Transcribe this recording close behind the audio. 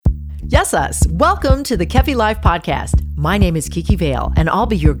Yes, us. Welcome to the Kefi Life Podcast. My name is Kiki Vale, and I'll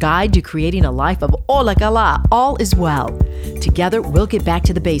be your guide to creating a life of Ola Kala, all is well. Together, we'll get back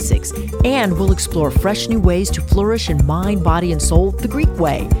to the basics, and we'll explore fresh new ways to flourish in mind, body, and soul the Greek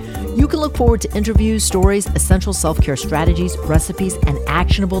way. You can look forward to interviews, stories, essential self-care strategies, recipes, and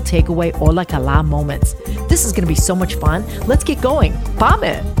actionable takeaway Ola Kala moments. This is going to be so much fun. Let's get going.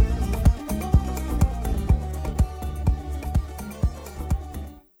 Πάμε!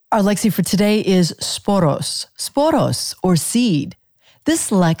 Our lexi for today is sporos. Sporos, or seed. This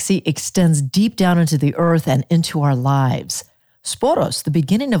lexi extends deep down into the earth and into our lives. Sporos, the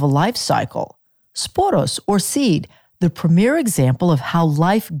beginning of a life cycle. Sporos, or seed, the premier example of how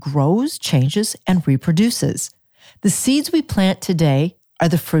life grows, changes, and reproduces. The seeds we plant today are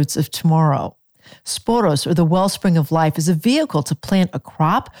the fruits of tomorrow. Sporos, or the wellspring of life, is a vehicle to plant a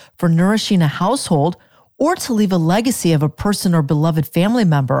crop for nourishing a household or to leave a legacy of a person or beloved family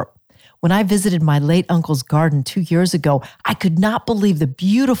member. When I visited my late uncle's garden 2 years ago, I could not believe the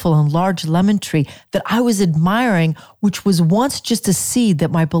beautiful and large lemon tree that I was admiring, which was once just a seed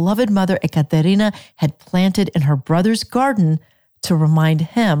that my beloved mother Ekaterina had planted in her brother's garden to remind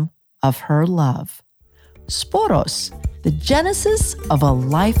him of her love. Sporos, the genesis of a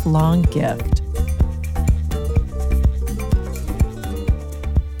lifelong gift.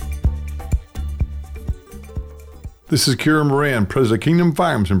 This is Kira Moran, president of Kingdom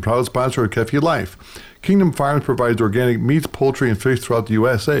Farms and proud sponsor of Kefi Life. Kingdom Farms provides organic meats, poultry, and fish throughout the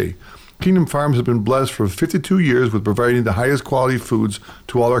USA. Kingdom Farms has been blessed for 52 years with providing the highest quality foods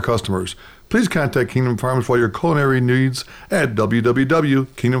to all our customers. Please contact Kingdom Farms for your culinary needs at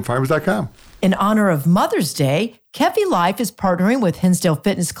www.kingdomfarms.com. In honor of Mother's Day, Kefi Life is partnering with Hinsdale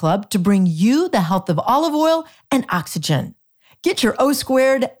Fitness Club to bring you the health of olive oil and oxygen. Get your O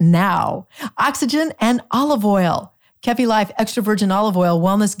squared now. Oxygen and olive oil. Kefi Life Extra Virgin Olive Oil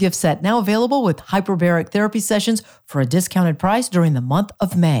Wellness Gift Set, now available with hyperbaric therapy sessions for a discounted price during the month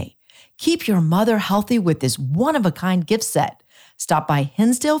of May. Keep your mother healthy with this one-of-a-kind gift set. Stop by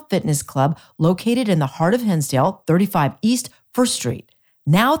Hinsdale Fitness Club, located in the heart of Hinsdale, 35 East 1st Street,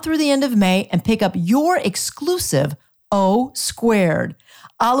 now through the end of May, and pick up your exclusive O squared.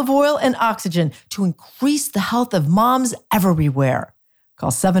 Olive oil and oxygen to increase the health of moms everywhere.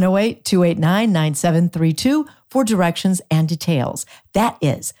 Call 708-289-9732 for directions and details. That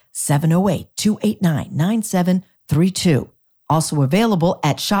is 708-289-9732. Also available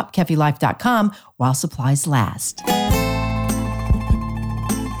at shopkefilife.com while supplies last.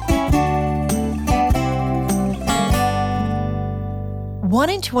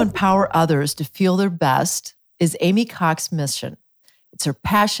 Wanting to empower others to feel their best is Amy Cox's mission. It's her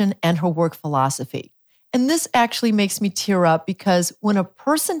passion and her work philosophy. And this actually makes me tear up because when a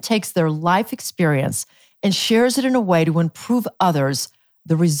person takes their life experience and shares it in a way to improve others,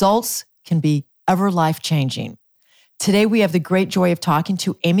 the results can be ever life-changing. Today, we have the great joy of talking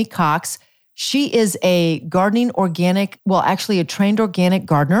to Amy Cox. She is a trained organic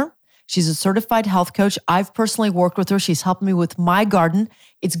gardener. She's a certified health coach. I've personally worked with her. She's helped me with my garden.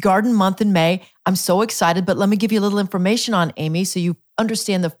 It's Garden Month in May. I'm so excited, but let me give you a little information on Amy so you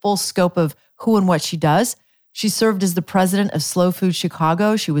understand the full scope of who and what she does. She served as the president of Slow Food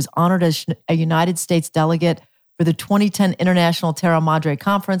Chicago. She was honored as a United States delegate for the 2010 International Terra Madre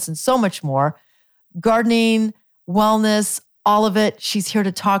Conference and so much more. Gardening, wellness, all of it. She's here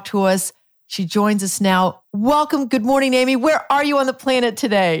to talk to us. She joins us now. Welcome. Good morning, Amy. Where are you on the planet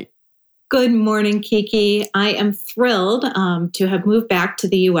today? Good morning, Kiki. I am thrilled to have moved back to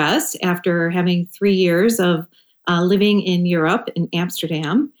the U.S. after having 3 years of living in Europe, in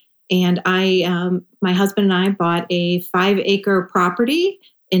Amsterdam. And my husband and I bought a 5-acre property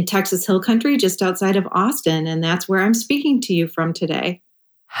in Texas Hill Country, just outside of Austin. And that's where I'm speaking to you from today.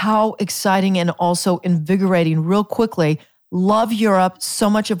 How exciting and also invigorating. Real quickly, love Europe, so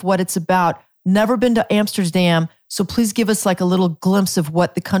much of what it's about. Never been to Amsterdam. So please give us like a little glimpse of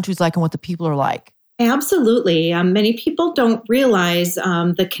what the country's like and what the people are like. Absolutely. Many people don't realize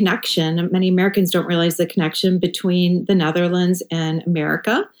the connection. Many Americans don't realize the connection between the Netherlands and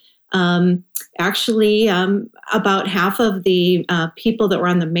America. About half of the people that were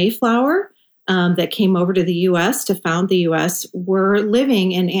on the Mayflower that came over to the U.S. to found the U.S. were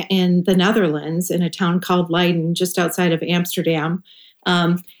living in the Netherlands in a town called Leiden, just outside of Amsterdam.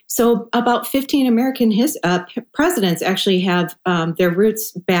 So about 15 American presidents actually have their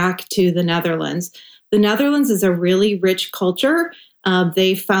roots back to the Netherlands. The Netherlands is a really rich culture.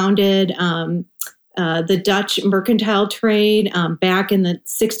 They founded the Dutch mercantile trade back in the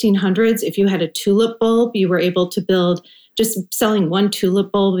 1600s. If you had a tulip bulb, you were able to build, just selling one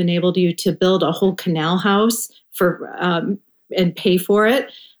tulip bulb enabled you to build a whole canal house for and pay for it.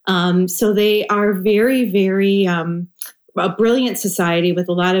 So they are very, very a brilliant society with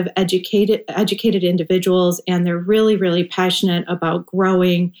a lot of educated individuals, and they're really, really passionate about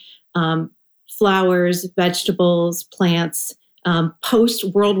growing flowers, vegetables, plants. Post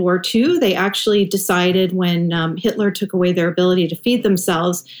World War II, they actually decided when Hitler took away their ability to feed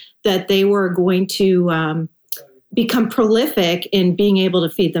themselves that they were going to become prolific in being able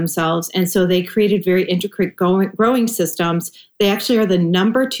to feed themselves. And so they created very intricate growing systems. They actually are the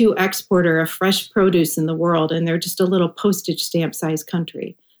number 2 exporter of fresh produce in the world, and they're just a little postage stamp sized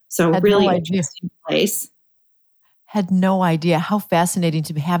country. So really interesting place. Had no idea. How fascinating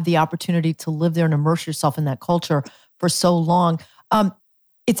to have the opportunity to live there and immerse yourself in that culture for so long.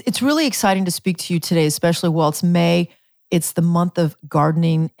 It's really exciting to speak to you today, especially while it's May. It's the month of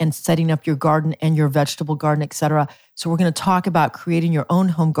gardening and setting up your garden and your vegetable garden, et cetera. So we're going to talk about creating your own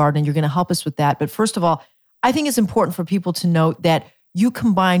home garden. You're going to help us with that. But first of all, I think it's important for people to note that you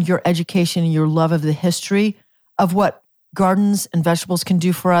combine your education and your love of the history of what gardens and vegetables can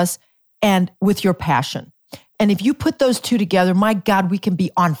do for us and with your passion. And if you put those two together, my God, we can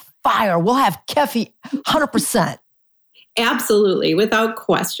be on fire. We'll have Kefi 100%. Absolutely, without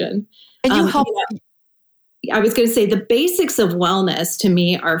question. And you help. I was going to say the basics of wellness to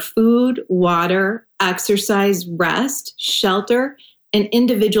me are food, water, exercise, rest, shelter, and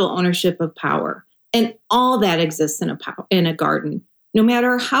individual ownership of power. And all that exists in a garden, no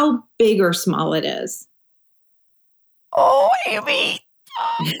matter how big or small it is. Oh, Amy,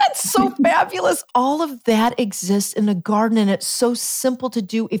 that's so fabulous. All of that exists in a garden, and it's so simple to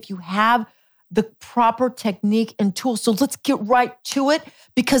do if you have the proper technique and tools. So let's get right to it,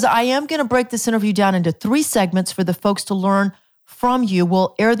 because I am going to break this interview down into 3 segments for the folks to learn from you.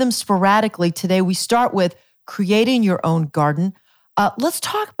 We'll air them sporadically. Today, we start with creating your own garden. Let's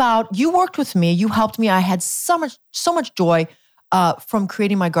talk about, you worked with me, you helped me. I had so much joy from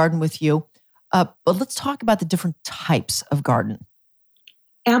creating my garden with you. But let's talk about the different types of garden.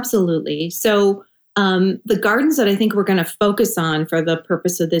 Absolutely. So the gardens that I think we're going to focus on for the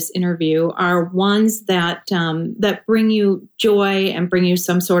purpose of this interview are ones that that bring you joy and bring you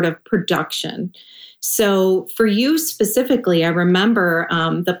some sort of production. So for you specifically, I remember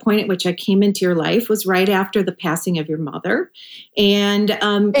the point at which I came into your life was right after the passing of your mother. And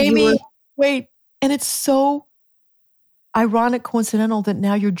Amy, wait, and it's so ironic, coincidental that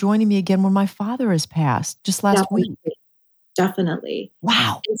now you're joining me again when my father has passed just last week. Definitely.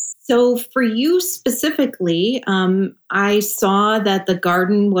 Wow. And so for you specifically, I saw that the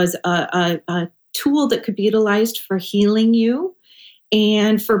garden was a tool that could be utilized for healing you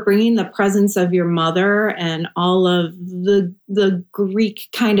and for bringing the presence of your mother and all of the Greek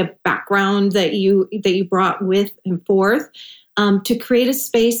kind of background that you brought with and forth to create a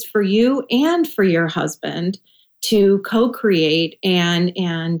space for you and for your husband to co-create and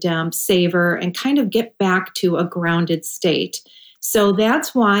savor and kind of get back to a grounded state. So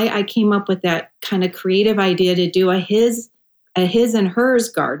that's why I came up with that kind of creative idea to do a his and hers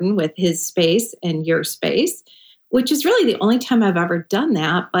garden with his space and your space, which is really the only time I've ever done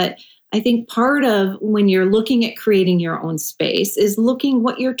that. But I think part of when you're looking at creating your own space is looking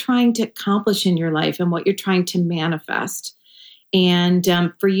what you're trying to accomplish in your life and what you're trying to manifest. And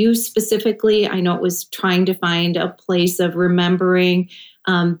for you specifically, I know it was trying to find a place of remembering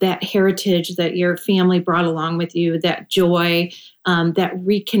that heritage that your family brought along with you, that joy, that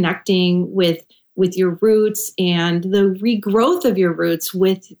reconnecting with your roots and the regrowth of your roots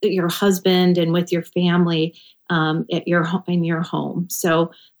with your husband and with your family in your home.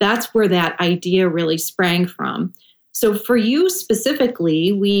 So that's where that idea really sprang from. So for you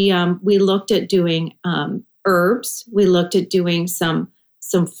specifically, we looked at doing herbs. We looked at doing some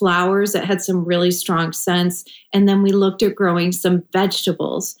flowers that had some really strong scents. And then we looked at growing some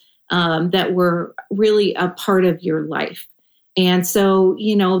vegetables that were really a part of your life. And so,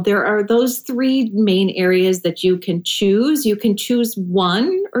 there are those 3 main areas that you can choose. You can choose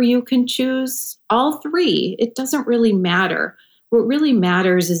one or you can choose all 3. It doesn't really matter. What really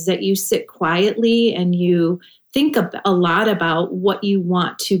matters is that you sit quietly and you think a lot about what you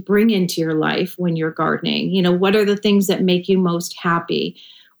want to bring into your life when you're gardening. What are the things that make you most happy?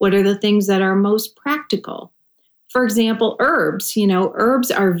 What are the things that are most practical? For example, herbs. Herbs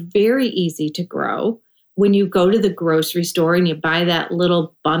are very easy to grow. When you go to the grocery store and you buy that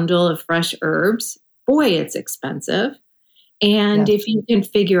little bundle of fresh herbs, boy, it's expensive. And if you can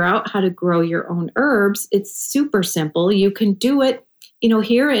figure out how to grow your own herbs, it's super simple. You can do it.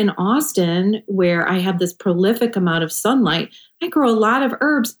 Here in Austin, where I have this prolific amount of sunlight, I grow a lot of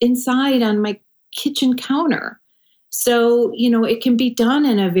herbs inside on my kitchen counter. So, it can be done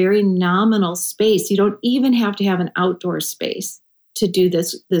in a very nominal space. You don't even have to have an outdoor space to do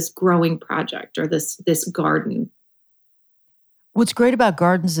this growing project or this garden. What's great about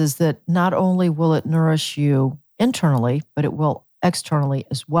gardens is that not only will it nourish you internally, but it will externally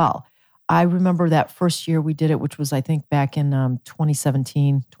as well. I remember that first year we did it, which was, I think, back in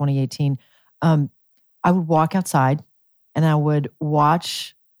 2017, 2018. I would walk outside and I would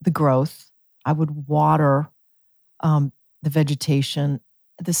watch the growth. I would water the vegetation.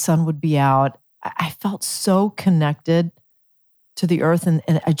 The sun would be out. I felt so connected to the earth, and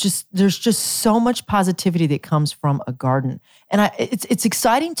there's just so much positivity that comes from a garden. And it's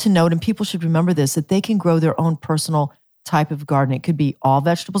exciting to note, and people should remember this, that they can grow their own personal type of garden. It could be all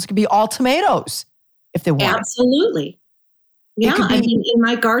vegetables. It could be all tomatoes if they want. Absolutely. Yeah. I mean, in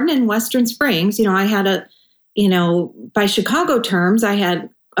my garden in Western Springs, I had by Chicago terms, I had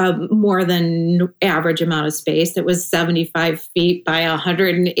more than average amount of space. That was 75 feet by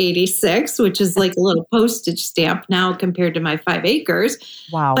 186, which is like a little postage stamp now compared to my 5 acres.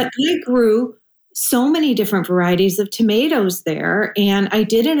 Wow. But I grew so many different varieties of tomatoes there. And I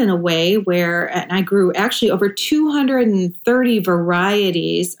did it in a way where I grew actually over 230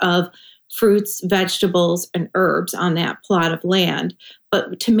 varieties of fruits, vegetables, and herbs on that plot of land.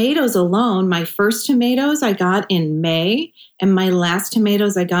 But tomatoes alone, my first tomatoes I got in May, and my last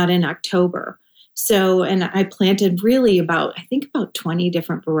tomatoes I got in October. So, and I planted really about 20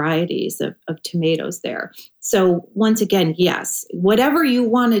 different varieties of tomatoes there. So once again, yes, whatever you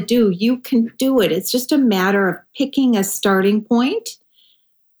want to do, you can do it. It's just a matter of picking a starting point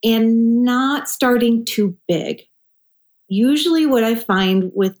and not starting too big. Usually what I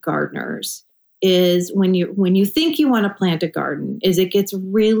find with gardeners is when you think you want to plant a garden, is it gets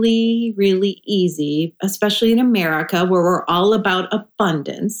really, really easy, especially in America where we're all about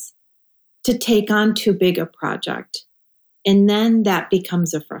abundance, to take on too big a project. And then that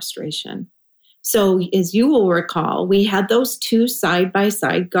becomes a frustration. So as you will recall, we had those 2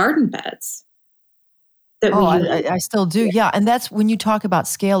 side-by-side garden beds. I still do. Yeah. And that's when you talk about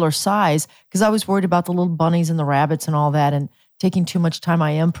scale or size, because I was worried about the little bunnies and the rabbits and all that and taking too much time. I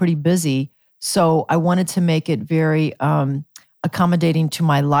am pretty busy. So I wanted to make it very accommodating to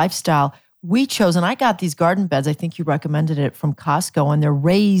my lifestyle. We chose, and I got these garden beds. I think you recommended it from Costco, and they're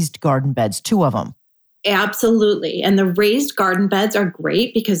raised garden beds, 2 of them. Absolutely. And the raised garden beds are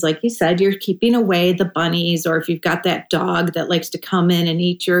great because, like you said, you're keeping away the bunnies, or if you've got that dog that likes to come in and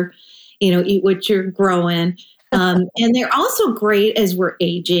eat what you're growing. And they're also great as we're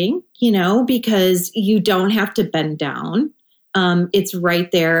aging, because you don't have to bend down. It's right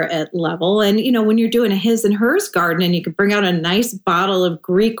there at level. And, when you're doing a his and hers garden and you can bring out a nice bottle of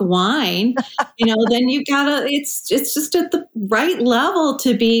Greek wine, then you gotta, it's just at the right level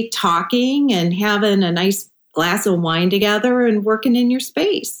to be talking and having a nice glass of wine together and working in your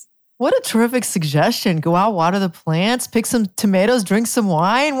space. What a terrific suggestion. Go out, water the plants, pick some tomatoes, drink some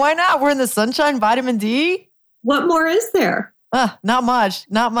wine. Why not? We're in the sunshine, vitamin D. What more is there? Not much.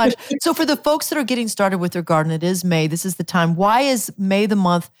 So for the folks that are getting started with their garden, it is May. This is the time. Why is May the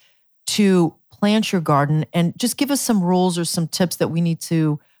month to plant your garden? And just give us some rules or some tips that we need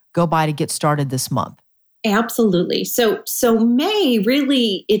to go by to get started this month. Absolutely. So May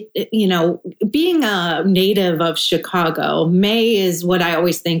really, being a native of Chicago, May is what I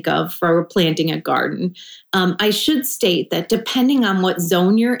always think of for planting a garden. I should state that depending on what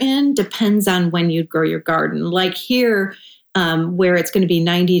zone you're in, depends on when you grow your garden. Like here, where it's going to be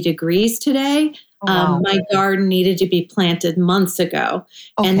 90 degrees today, my garden needed to be planted months ago.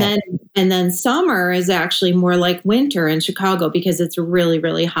 Okay. And then summer is actually more like winter in Chicago because it's really,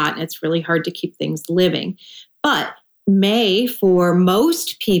 really hot and it's really hard to keep things living. But May, for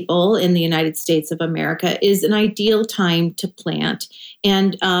most people in the United States of America, is an ideal time to plant.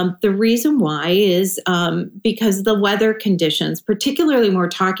 And the reason why is because the weather conditions, particularly when we're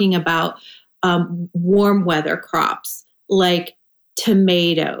talking about warm weather crops like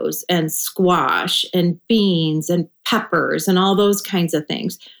tomatoes and squash and beans and peppers and all those kinds of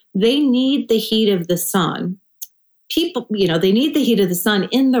things. They need the heat of the sun. They need the heat of the sun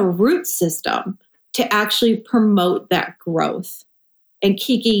in the root system to actually promote that growth. And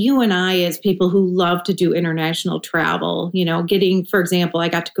Kiki, you and I, as people who love to do international travel, for example, I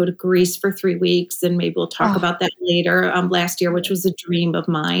got to go to Greece for 3 weeks, and maybe we'll talk about that later, last year, which was a dream of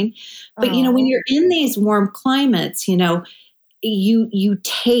mine. But, when you're in these warm climates, you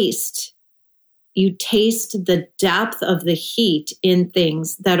taste the depth of the heat in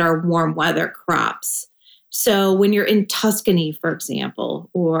things that are warm weather crops. So when you're in Tuscany, for example,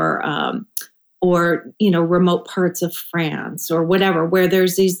 or remote parts of France or whatever, where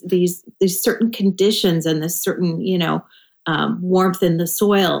there's these certain conditions and this certain warmth in the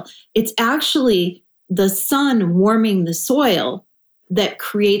soil, it's actually the sun warming the soil that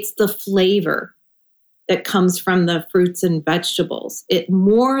creates the flavor that comes from the fruits and vegetables. It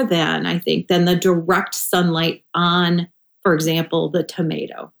more than, I think, than the direct sunlight on, for example, the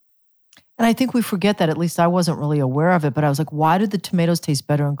tomato. And I think we forget that. At least I wasn't really aware of it, but I was like, why do the tomatoes taste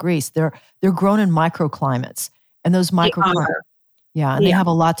better in Greece? They're grown in microclimates, and those microclimates, they have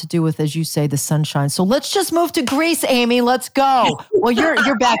a lot to do with, as you say, the sunshine. So let's just move to Greece, Amy. Let's go. Well,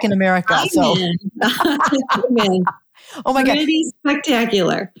 you're back in America, so I'm in. Oh my God, pretty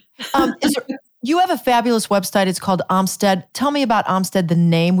spectacular. You have a fabulous website. It's called Omstead. Tell me about Omstead, the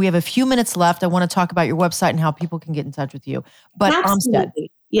name. We have a few minutes left. I want to talk about your website and how people can get in touch with you. But Omstead.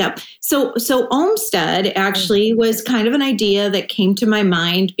 Yeah. So Omstead actually was kind of an idea that came to my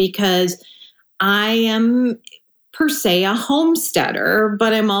mind because I am per se a homesteader,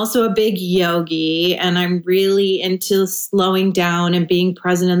 but I'm also a big yogi, and I'm really into slowing down and being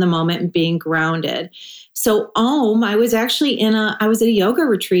present in the moment and being grounded. So I was actually I was at a yoga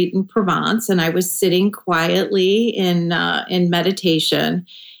retreat in Provence, and I was sitting quietly in meditation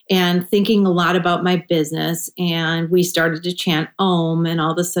and thinking a lot about my business. And we started to chant Om, and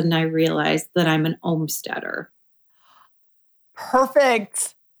all of a sudden I realized that I'm an Omsteader.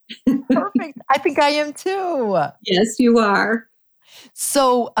 Perfect. Perfect. I think I am too. Yes, you are.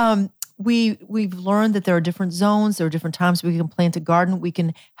 So we've learned that there are different zones. There are different times we can plant a garden. We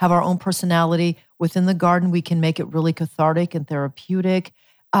can have our own personality within the garden. We can make it really cathartic and therapeutic.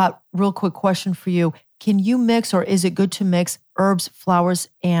 Real quick question for you. Can you mix, or is it good to mix herbs, flowers,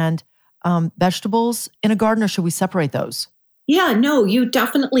 and vegetables in a garden, or should we separate those? Yeah, no, you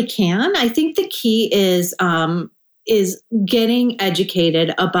definitely can. I think the key is getting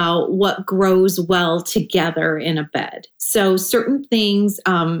educated about what grows well together in a bed. So certain things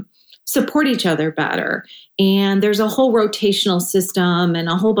support each other better. And there's a whole rotational system and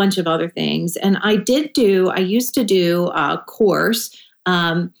a whole bunch of other things. And I used to do a course,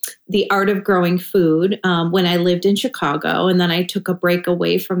 The Art of Growing Food, when I lived in Chicago. And then I took a break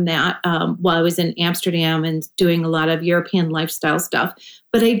away from that while I was in Amsterdam and doing a lot of European lifestyle stuff.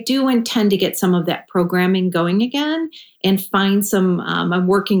 But I do intend to get some of that programming going again and find I'm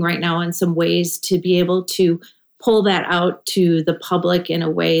working right now on some ways to be able to pull that out to the public in a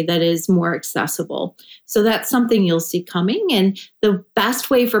way that is more accessible. So that's something you'll see coming. And the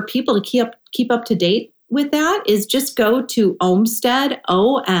best way for people to keep up to date with that is just go to Omstead,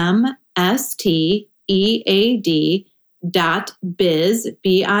 OMSTEAD.biz,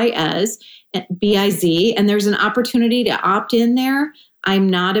 BIZ, and there's an opportunity to opt in there. I'm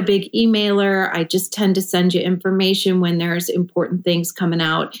not a big emailer. I just tend to send you information when there's important things coming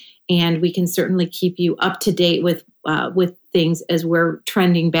out, and we can certainly keep you up to date with things as we're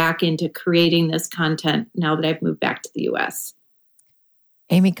trending back into creating this content now that I've moved back to the U.S.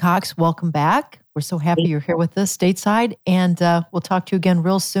 Amy Cox, welcome back. We're so happy you're here with us stateside, and we'll talk to you again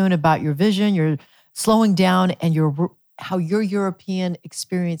real soon about your vision, your slowing down, and how your European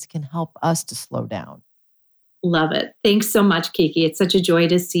experience can help us to slow down. Love it. Thanks so much, Kiki. It's such a joy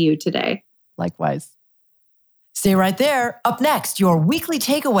to see you today. Likewise. Stay right there. Up next, your weekly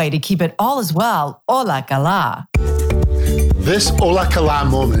takeaway to keep it all as well. Ola Kala. This Ola Kala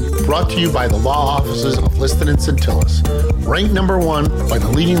moment brought to you by the law offices of Liston and Centillus. Ranked number 1 by the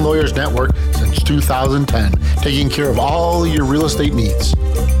leading lawyers network since 2010, taking care of all your real estate needs.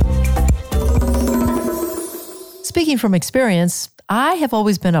 Speaking from experience, I have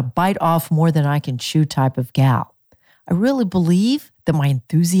always been a bite off more than I can chew type of gal. I really believe that my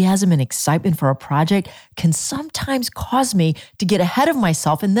enthusiasm and excitement for a project can sometimes cause me to get ahead of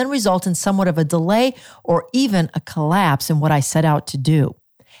myself and then result in somewhat of a delay or even a collapse in what I set out to do.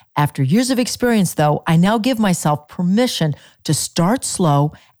 After years of experience, though, I now give myself permission to start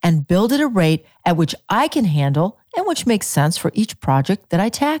slow and build at a rate at which I can handle and which makes sense for each project that I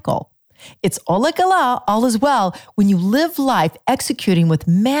tackle. It's Ola Kala, all is well, when you live life executing with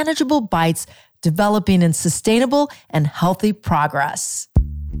manageable bites, developing in sustainable and healthy progress.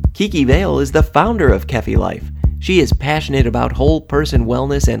 Kiki Vale is the founder of Kefi Life. She is passionate about whole person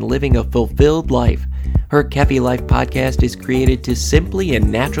wellness and living a fulfilled life. Her Kefi Life podcast is created to simply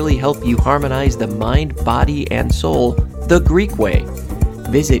and naturally help you harmonize the mind, body, and soul the Greek way.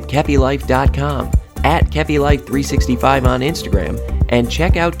 Visit KefiLife.com, at KefiLife365 on Instagram, and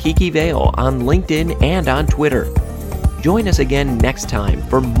check out Kiki Vale on LinkedIn and on Twitter. Join us again next time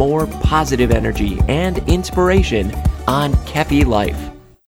for more positive energy and inspiration on Kefi Life.